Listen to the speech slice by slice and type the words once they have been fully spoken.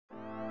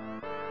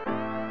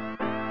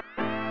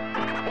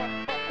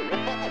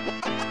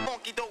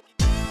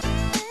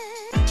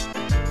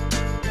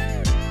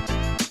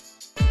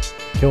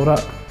Kia ora,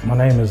 my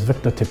name is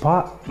Victor Te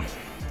Pā,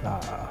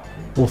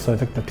 also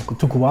Victor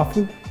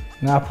Tukuwafu,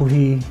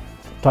 Ngāpuhi,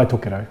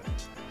 Taitokerau,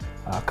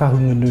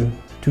 Kahungunu,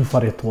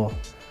 Tuwharetoa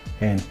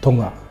and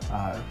Tonga,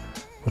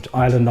 which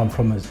island I'm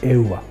from is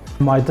Eua.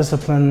 My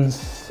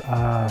disciplines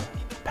are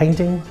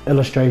painting,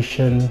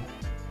 illustration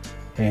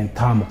and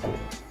tāmoko.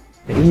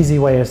 The easy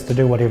way is to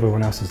do what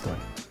everyone else is doing.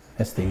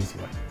 That's the easy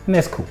way. And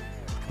that's cool.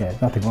 Yeah,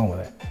 nothing wrong with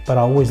that. But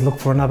I always look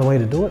for another way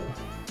to do it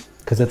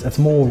because it's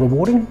more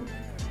rewarding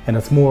and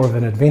it's more of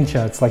an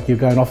adventure. It's like you're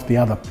going off the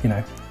other,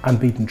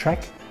 unbeaten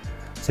track.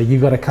 So you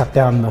got to cut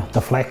down the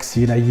flax,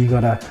 you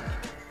got to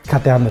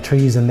cut down the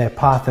trees in that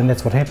path, and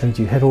that's what happens.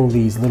 You hit all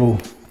these little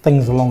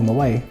things along the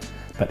way,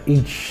 but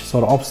each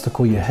sort of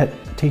obstacle you hit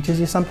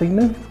teaches you something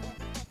new.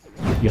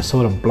 You're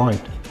sort of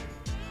blind.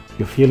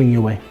 You're feeling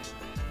your way,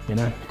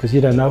 because you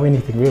don't know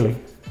anything really.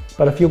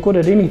 But if you're good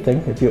at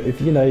anything, if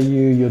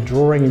you're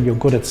drawing and you're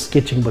good at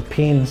sketching with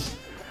pens,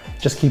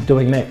 just keep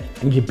doing that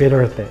and get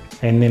better at that.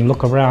 And then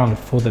look around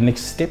for the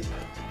next step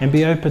and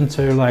be open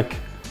to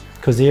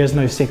because there is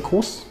no set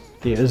course.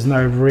 There is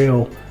no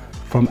real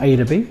from A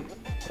to B.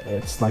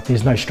 It's like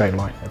there's no straight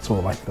line. It's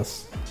all like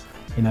this,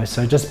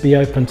 so just be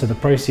open to the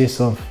process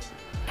of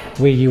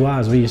where you are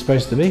is where you're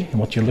supposed to be, and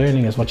what you're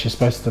learning is what you're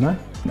supposed to know.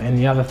 And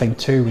the other thing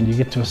too, when you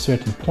get to a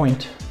certain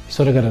point, you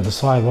sort of got to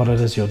decide what it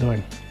is you're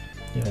doing.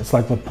 It's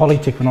like with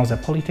Polytech, when I was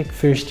at Polytech,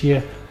 first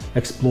year,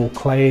 explore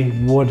clay,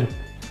 wood,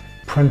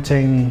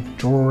 printing,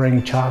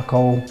 drawing,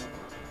 charcoal,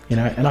 and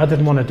I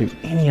didn't want to do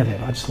any of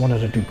that. I just wanted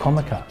to do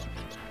comic art,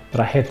 but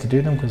I had to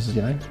do them because,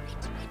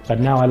 but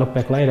now I look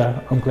back later,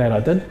 I'm glad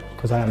I did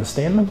because I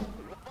understand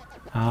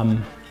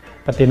them.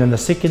 But then in the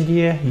second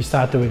year, you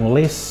start doing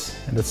less,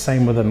 and the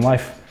same within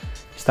life.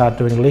 You start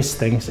doing less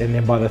things, and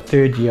then by the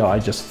third year, I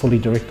just fully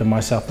directed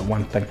myself at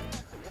one thing,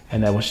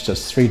 and that was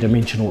just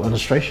three-dimensional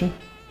illustration.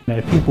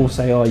 People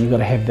say, oh, you got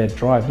to have that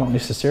drive. Not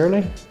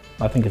necessarily.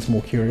 I think it's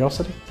more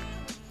curiosity,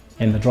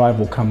 and the drive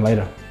will come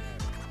later.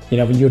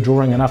 When you're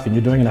drawing enough and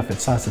you're doing enough,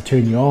 it starts to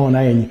turn you on,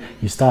 and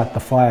you start, the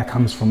fire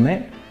comes from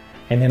that,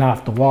 and then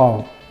after a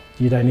while,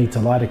 you don't need to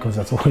light it because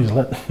it's always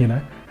lit,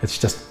 It's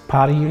just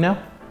part of you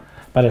now.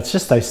 But it's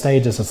just those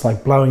stages, it's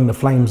like blowing the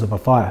flames of a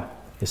fire.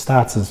 It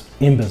starts as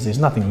embers, there's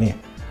nothing there.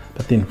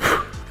 But then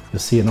you'll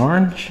see an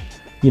orange.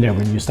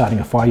 When you're starting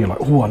a fire, you're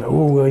like,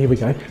 oh, here we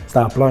go.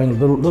 Start blowing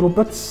little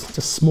bits,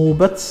 just small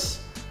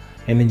bits.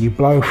 And then you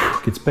blow,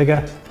 gets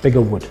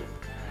bigger wood.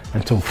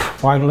 Until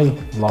finally,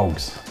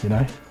 logs,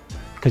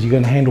 Because you're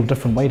going to handle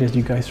different weight as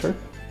you go through.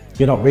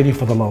 You're not ready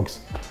for the logs.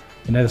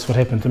 That's what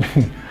happened to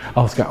me.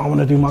 I was going, I want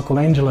to do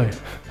Michelangelo.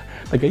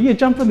 They go, yeah,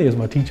 jump in there as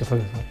my teacher.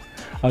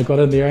 I got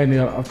in there and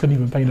I couldn't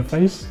even paint a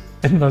face.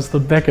 And I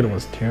stood back and it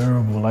was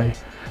terrible, eh?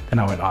 Then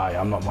I went,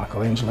 I'm not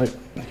Michelangelo.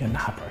 I go,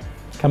 nah, bro,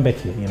 come back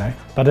here,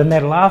 But in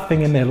that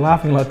laughing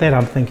like that,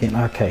 I'm thinking,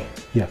 okay,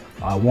 yeah,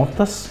 I want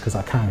this because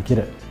I can't get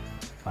it.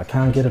 I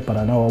can't get it, but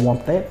I know I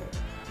want that.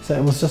 So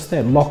it was just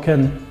that, lock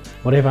in,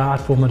 whatever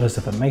art form it is,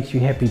 if it makes you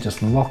happy,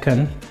 just lock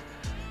in.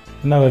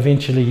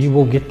 Eventually you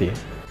will get there.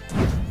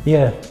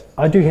 Yeah,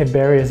 I do have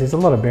barriers. There's a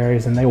lot of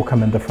barriers and they all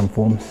come in different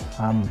forms.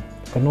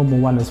 The normal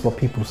one is what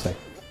people say,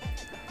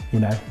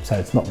 so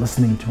it's not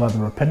listening to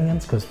other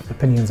opinions because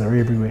opinions are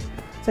everywhere.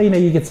 So,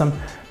 you get some,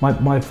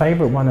 my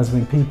favorite one is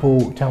when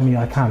people tell me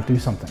I can't do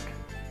something.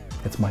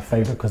 It's my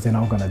favorite because then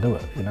I'm going to do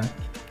it,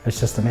 It's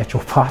just a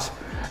natural part.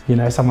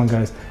 Someone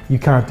goes, you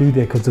can't do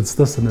that because it's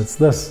this and it's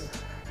this.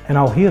 And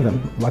I'll hear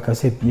them. Like I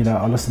said,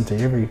 I listen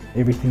to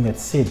everything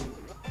that's said.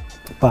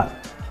 But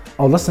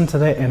I'll listen to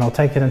that and I'll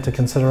take it into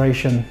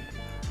consideration.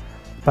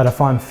 But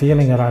if I'm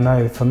feeling it, I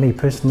know for me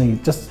personally,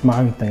 just my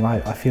own thing,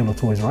 I feel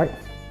it's always right.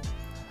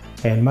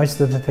 And most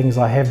of the things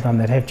I have done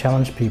that have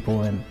challenged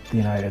people and,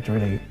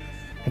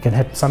 it can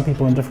hit some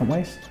people in different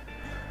ways,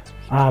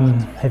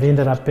 have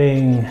ended up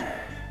being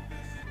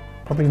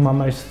probably my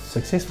most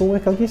successful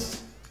work, I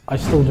guess. I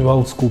still do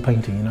old school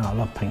painting, I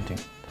love painting.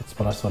 That's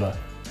what I sort of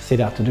set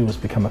out to do, was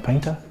become a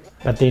painter.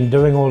 But then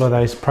doing all of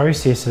those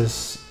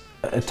processes,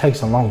 it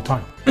takes a long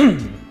time.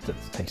 It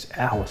takes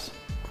hours.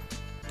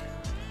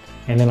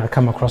 And then I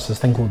come across this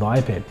thing called the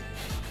iPad.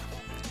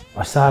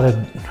 I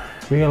started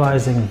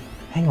realizing,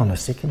 hang on a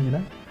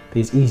second,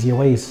 there's easier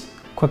ways,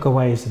 quicker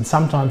ways, and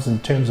sometimes in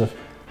terms of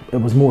it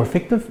was more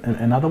effective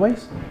in other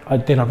ways.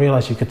 Then I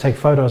realized you could take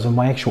photos of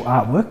my actual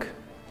artwork.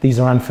 These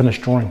are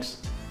unfinished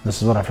drawings.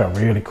 This is what I felt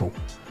really cool,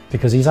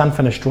 because these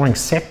unfinished drawings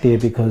sat there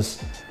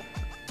because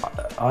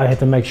I had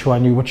to make sure I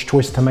knew which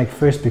choice to make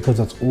first because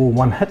it's all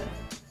one hit.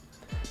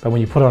 But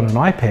when you put it on an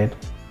iPad,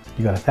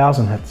 you got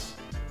 1,000 hits.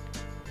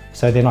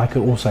 So then I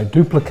could also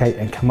duplicate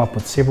and come up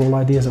with several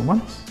ideas at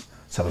once.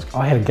 So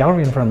I had a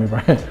gallery in front of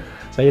me, bro.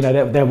 So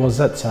that was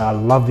it. So I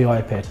love the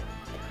iPad.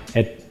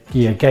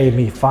 It gave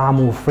me far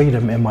more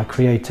freedom in my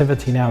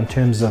creativity now in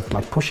terms of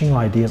pushing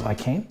ideas I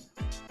can.